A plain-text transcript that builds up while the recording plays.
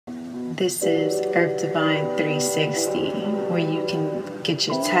This is ℚ𝕨𝕨 360, where you can get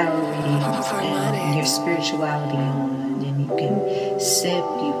your tarot readings and your spirituality on, and you can sip,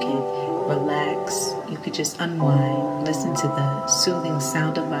 you can relax, you could just unwind, listen to the soothing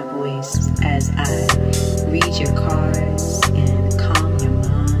sound of my voice as I read your cards and calm your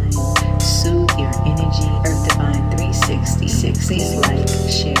mind, soothe your energy. ℚ𝕨𝕨 360. Please like,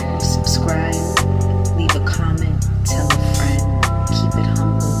 share, subscribe, leave a comment, tell a friend, keep it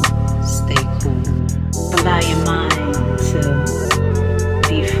humble, stay cool. Allow your mind to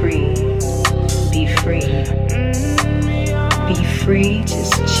be free, be free, be free,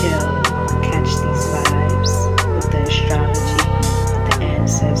 just chill, catch these vibes with the astrology, the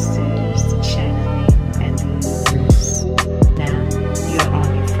ancestors, the channeling, and the universe. Now you're on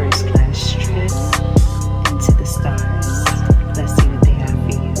your first class trip into the stars. Let's see what they have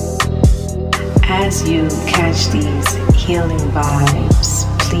for you. As you catch these healing vibes,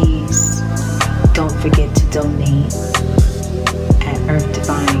 please don't forget to donate at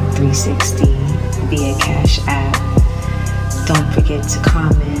ℚ𝕨𝕨 360 via Cash App. Don't forget to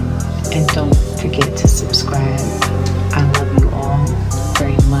comment and don't forget to subscribe. I love you all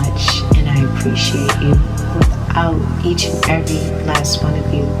very much and I appreciate you. Without each and every last one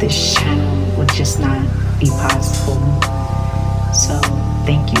of you, this channel would just not be possible. So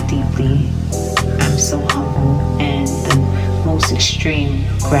thank you deeply. I'm so humble and the most extreme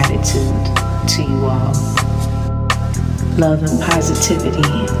gratitude to you all. Love and positivity,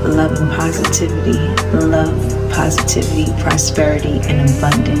 love and positivity, love, positivity, prosperity, and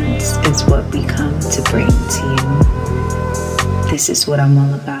abundance is what we come to bring to you. This is what I'm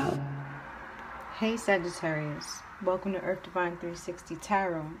all about. Hey Sagittarius, welcome to ℚ𝕨𝕨 360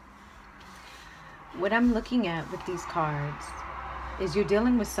 Tarot. What I'm looking at with these cards is you're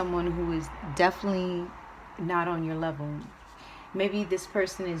dealing with someone who is definitely not on your level. Maybe this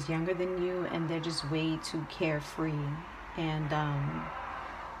person is younger than you and they're just way too carefree, and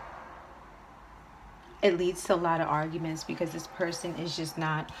it leads to a lot of arguments because this person is just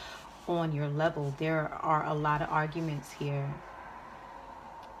not on your level. There are a lot of arguments here.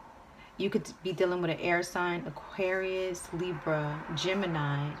 You could be dealing with an air sign, Aquarius, Libra,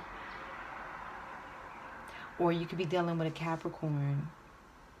 Gemini, or you could be dealing with a Capricorn.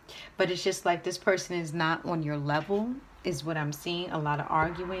 But it's just like this person is not on your level is what I'm seeing. A lot of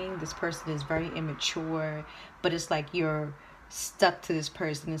arguing. This person is very immature, but it's like you're stuck to this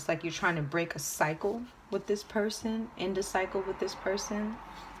person. It's like you're trying to break a cycle with this person, end a cycle with this person.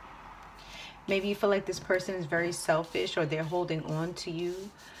 Maybe you feel like this person is very selfish or they're holding on to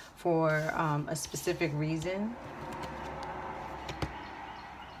you for a specific reason.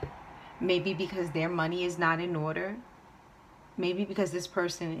 Maybe because their money is not in order. Maybe because this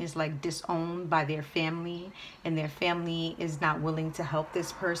person is like disowned by their family and their family is not willing to help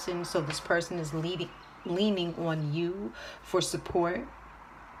this person. So this person is leaning on you for support.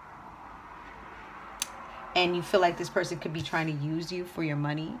 And you feel like this person could be trying to use you for your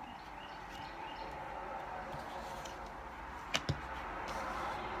money.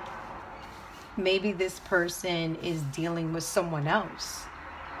 Maybe this person is dealing with someone else.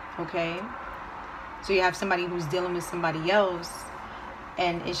 Okay? So you have somebody who's dealing with somebody else,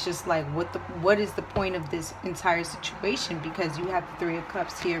 and it's just like, what is the point of this entire situation? Because you have the Three of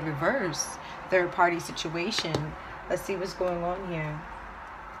Cups here reversed, third party situation. Let's see what's going on here.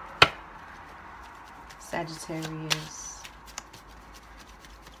 Sagittarius.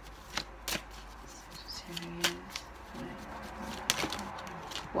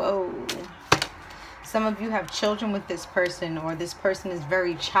 Whoa. Some of you have children with this person, or this person is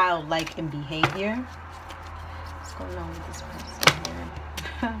very childlike in behavior. What's going on with this person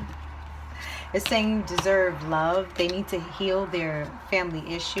here? It's saying you deserve love. They need to heal their family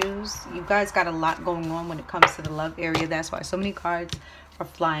issues. You guys got a lot going on when it comes to the love area. That's why so many cards are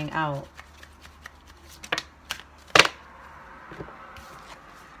flying out.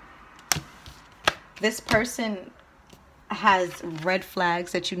 This person has red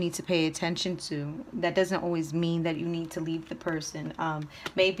flags that you need to pay attention to. That doesn't always mean that you need to leave the person.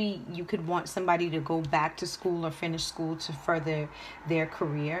 Maybe you could want somebody to go back to school or finish school to further their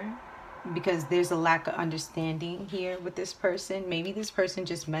career, because there's a lack of understanding here with this person. Maybe this person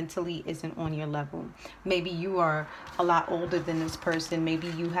just mentally isn't on your level. Maybe you are a lot older than this person. Maybe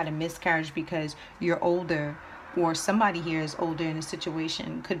you had a miscarriage because you're older, or somebody here is older in a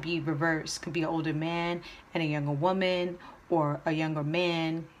situation. Could be reversed. Could be an older man and a younger woman, or a younger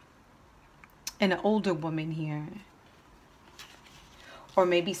man and an older woman here. Or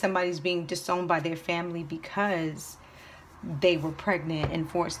maybe somebody's being disowned by their family because they were pregnant and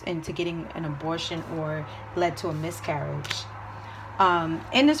forced into getting an abortion or led to a miscarriage.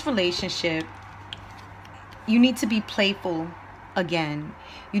 In this relationship, you need to be playful again.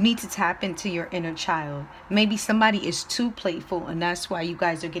 You need to tap into your inner child. Maybe somebody is too playful, and that's why you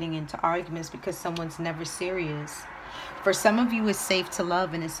guys are getting into arguments, because someone's never serious. For some of you, it's safe to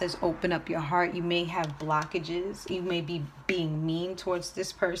love, and it says open up your heart. You may have blockages. You may be being mean towards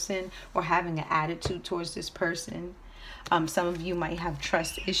this person or having an attitude towards this person. Some of you might have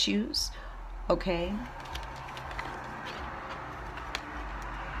trust issues, okay?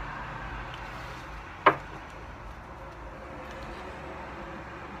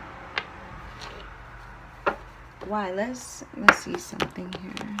 Why? Let's see something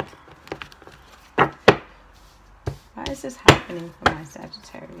here. Why is this happening for my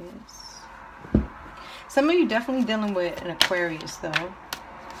Sagittarius? Some of you definitely dealing with an Aquarius, though.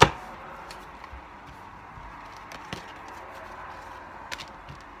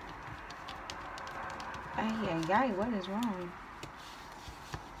 Ay, what is wrong?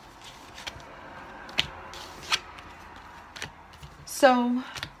 So,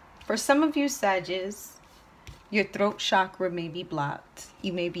 for some of you Sagittarius, your throat chakra may be blocked.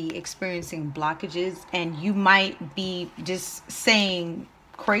 You may be experiencing blockages, and you might be just saying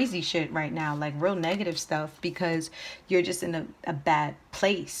crazy shit right now, like real negative stuff, because you're just in a bad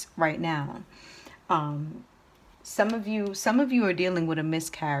place right now. Some of you are dealing with a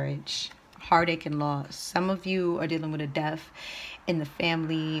miscarriage, heartache, and loss. Some of you are dealing with a death in the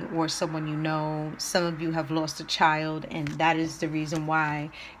family or someone you know. Some of you have lost a child, and that is the reason why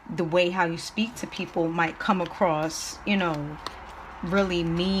the way how you speak to people might come across, you know, really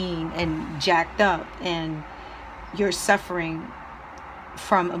mean and jacked up, and you're suffering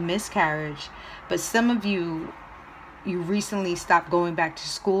from a miscarriage. But some of you recently stopped going back to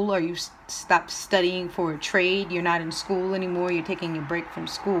school, or you stopped studying for a trade. You're not in school anymore. You're taking a break from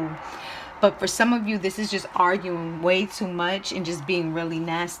school. But for some of you, this is just arguing way too much and just being really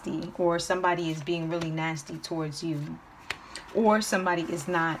nasty, or somebody is being really nasty towards you, or somebody is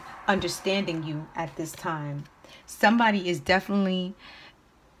not understanding you at this time. Somebody is definitely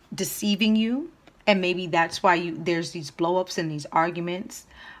deceiving you, and maybe that's why there's these blow-ups and these arguments,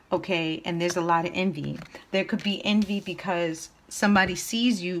 okay? And there's a lot of envy. There could be envy because somebody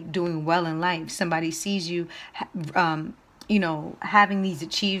sees you doing well in life. Somebody sees you you know, having these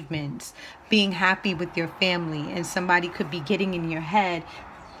achievements, being happy with your family, and somebody could be getting in your head,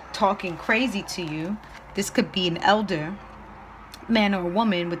 talking crazy to you. This could be an elder, man or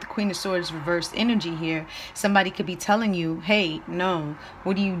woman, with the Queen of Swords reversed energy here. Somebody could be telling you, hey, no,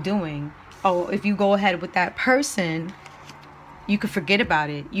 what are you doing? Oh, if you go ahead with that person, you could forget about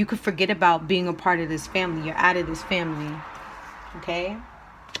it. You could forget about being a part of this family. You're out of this family, okay?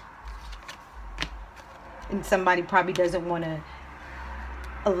 And somebody probably doesn't want to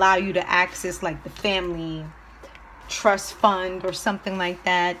allow you to access like the family trust fund or something like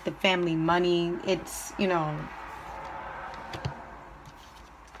that, the family money. It's, you know,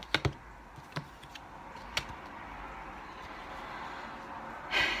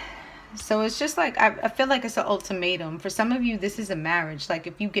 so it's just like, I feel like it's an ultimatum. For some of you, this is a marriage. Like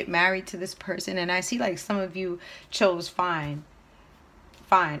if you get married to this person, and I see like some of you chose fine,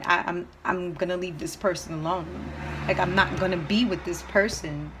 I'm gonna leave this person alone. Like I'm not gonna be with this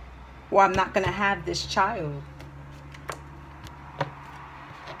person, or I'm not gonna have this child.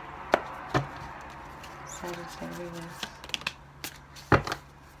 Sagittarius.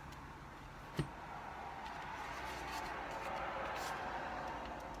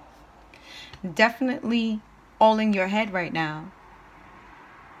 Definitely all in your head right now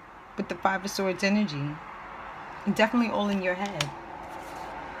with the Five of Swords energy. Definitely all in your head.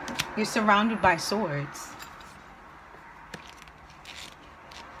 You're surrounded by swords.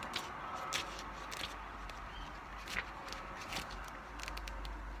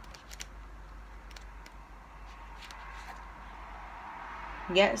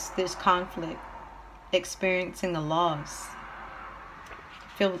 Yes, there's conflict, experiencing a loss,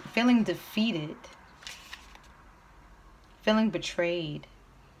 feeling defeated, feeling betrayed.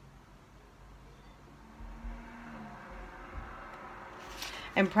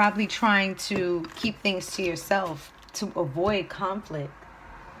 And probably trying to keep things to yourself to avoid conflict,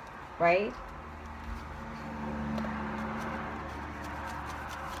 right?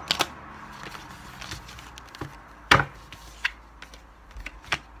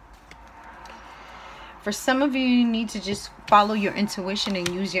 For some of you, you need to just follow your intuition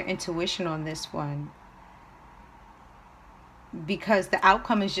and use your intuition on this one. Because the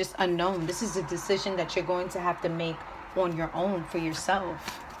outcome is just unknown. This is a decision that you're going to have to make on your own for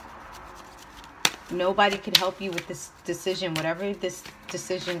yourself. Nobody can help you with this decision, whatever this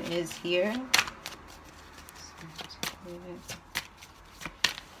decision is here.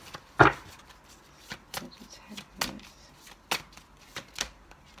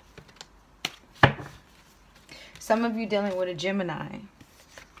 Some of you dealing with a Gemini.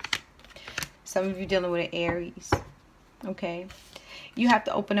 Some of you dealing with an Aries. Okay. You have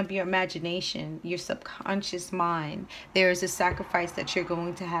to open up your imagination, your subconscious mind. There is a sacrifice that you're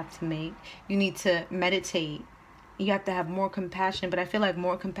going to have to make. You need to meditate. You have to have more compassion, but I feel like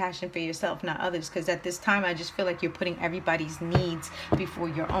more compassion for yourself, not others, because at this time I just feel like you're putting everybody's needs before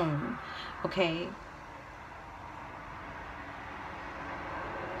your own. Okay.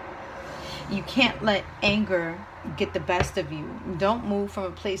 You can't let anger get the best of you. Don't move from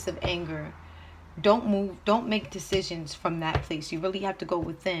a place of anger. Don't make decisions from that place. You really have to go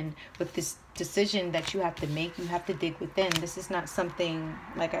within. With this decision that you have to make, you have to dig within. This is not something,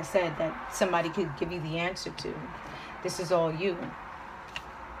 like I said, that somebody could give you the answer to. This is all you.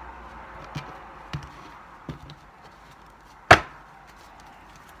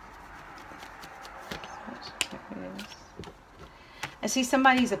 I see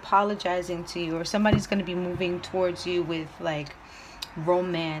somebody's apologizing to you, or somebody's going to be moving towards you with like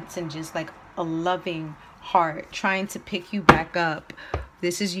romance and just like a loving heart, trying to pick you back up.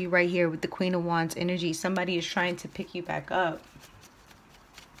 This is you right here with the Queen of Wands energy. Somebody is trying to pick you back up,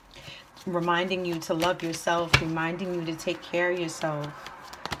 reminding you to love yourself, reminding you to take care of yourself.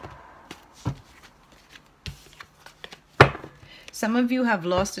 Some of you have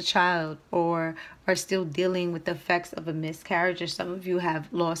lost a child or are still dealing with the effects of a miscarriage, or some of you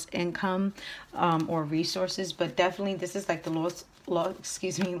have lost income or resources, but definitely this is like the loss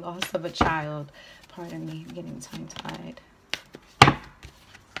of a child. Pardon me, I'm getting tongue-tied.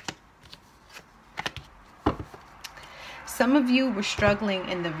 Some of you were struggling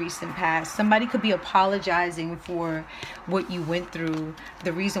in the recent past. Somebody could be apologizing for what you went through,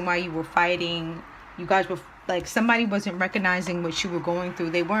 the reason why you were fighting. You guys were like, somebody wasn't recognizing what you were going through.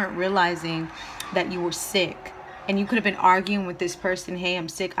 They weren't realizing that you were sick. And you could have been arguing with this person, hey, I'm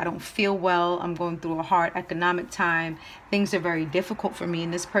sick, I don't feel well, I'm going through a hard economic time, things are very difficult for me,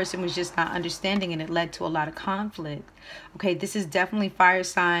 and this person was just not understanding, and it led to a lot of conflict. Okay, this is definitely fire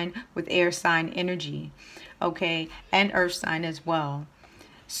sign with air sign energy, okay, and earth sign as well.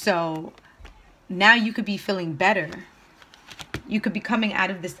 So now you could be feeling better. You could be coming out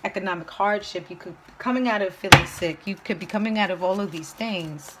of this economic hardship. You could be coming out of feeling sick. You could be coming out of all of these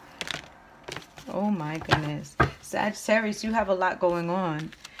things. Oh my goodness. Sagittarius, you have a lot going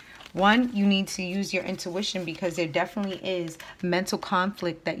on. One, you need to use your intuition, because there definitely is mental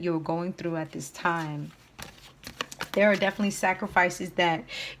conflict that you're going through at this time. There are definitely sacrifices that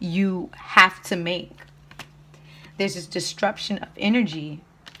you have to make. There's this disruption of energy.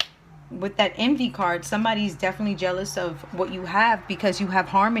 With that envy card, somebody's definitely jealous of what you have, because you have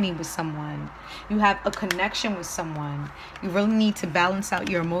harmony with someone. You have a connection with someone. You really need to balance out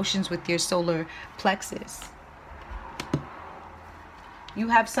your emotions with your solar plexus. You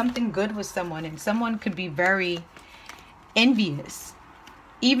have something good with someone, and someone could be very envious.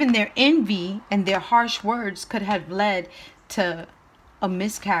 Even their envy and their harsh words could have led to a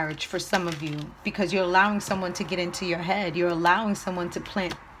miscarriage for some of you, because you're allowing someone to get into your head. You're allowing someone to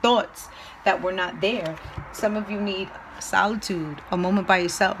plant thoughts that were not there. Some of you need solitude, a moment by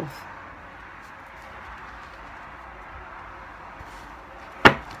yourself.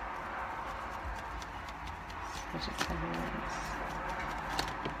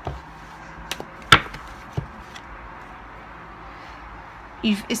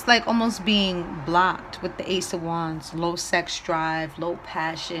 It's like almost being blocked with the Ace of Wands. Low sex drive, low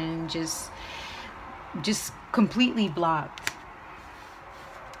passion, just completely blocked.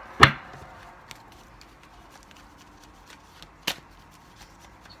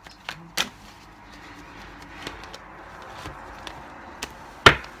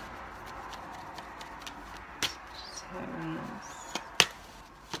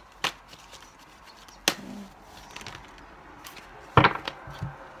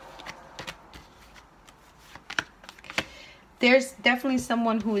 There's definitely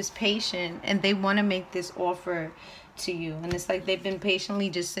someone who is patient, and they want to make this offer to you. And it's like they've been patiently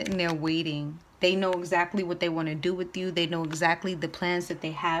just sitting there waiting. They know exactly what they want to do with you. They know exactly the plans that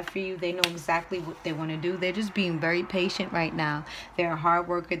they have for you. They know exactly what they want to do. They're just being very patient right now. They're a hard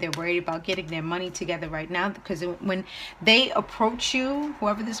worker. They're worried about getting their money together right now, because when they approach you,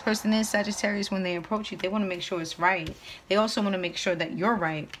 whoever this person is, Sagittarius, when they approach you, they want to make sure it's right. They also want to make sure that you're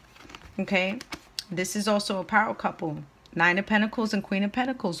right. Okay? This is also a power couple. Nine of Pentacles and Queen of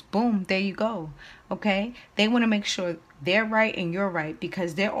Pentacles. Boom, there you go. Okay? They want to make sure they're right and you're right,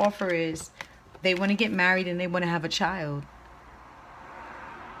 because their offer is they want to get married and they want to have a child.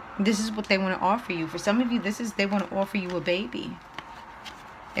 This is what they want to offer you. For some of you, they want to offer you a baby.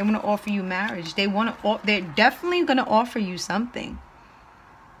 They want to offer you marriage. They're definitely going to offer you something.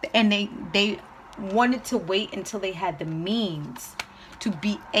 And wanted to wait until they had the means to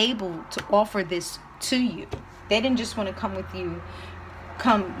be able to offer this to you. They didn't just want to come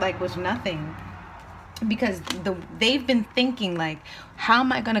like with nothing, because they've been thinking like, how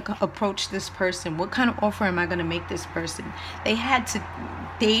am I going to approach this person? What kind of offer am I going to make this person?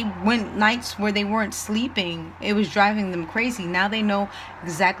 They went nights where they weren't sleeping. It was driving them crazy. Now they know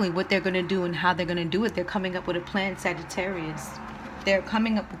exactly what they're going to do and how they're going to do it. They're coming up with a plan, Sagittarius. They're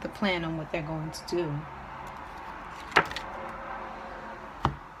coming up with a plan on what they're going to do.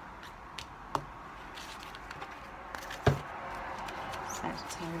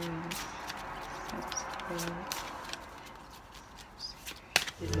 Sagittarius.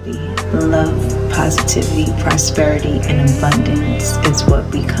 Love, positivity, prosperity, and abundance is what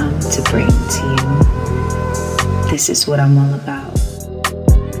we come to bring to you. This is what I'm all about.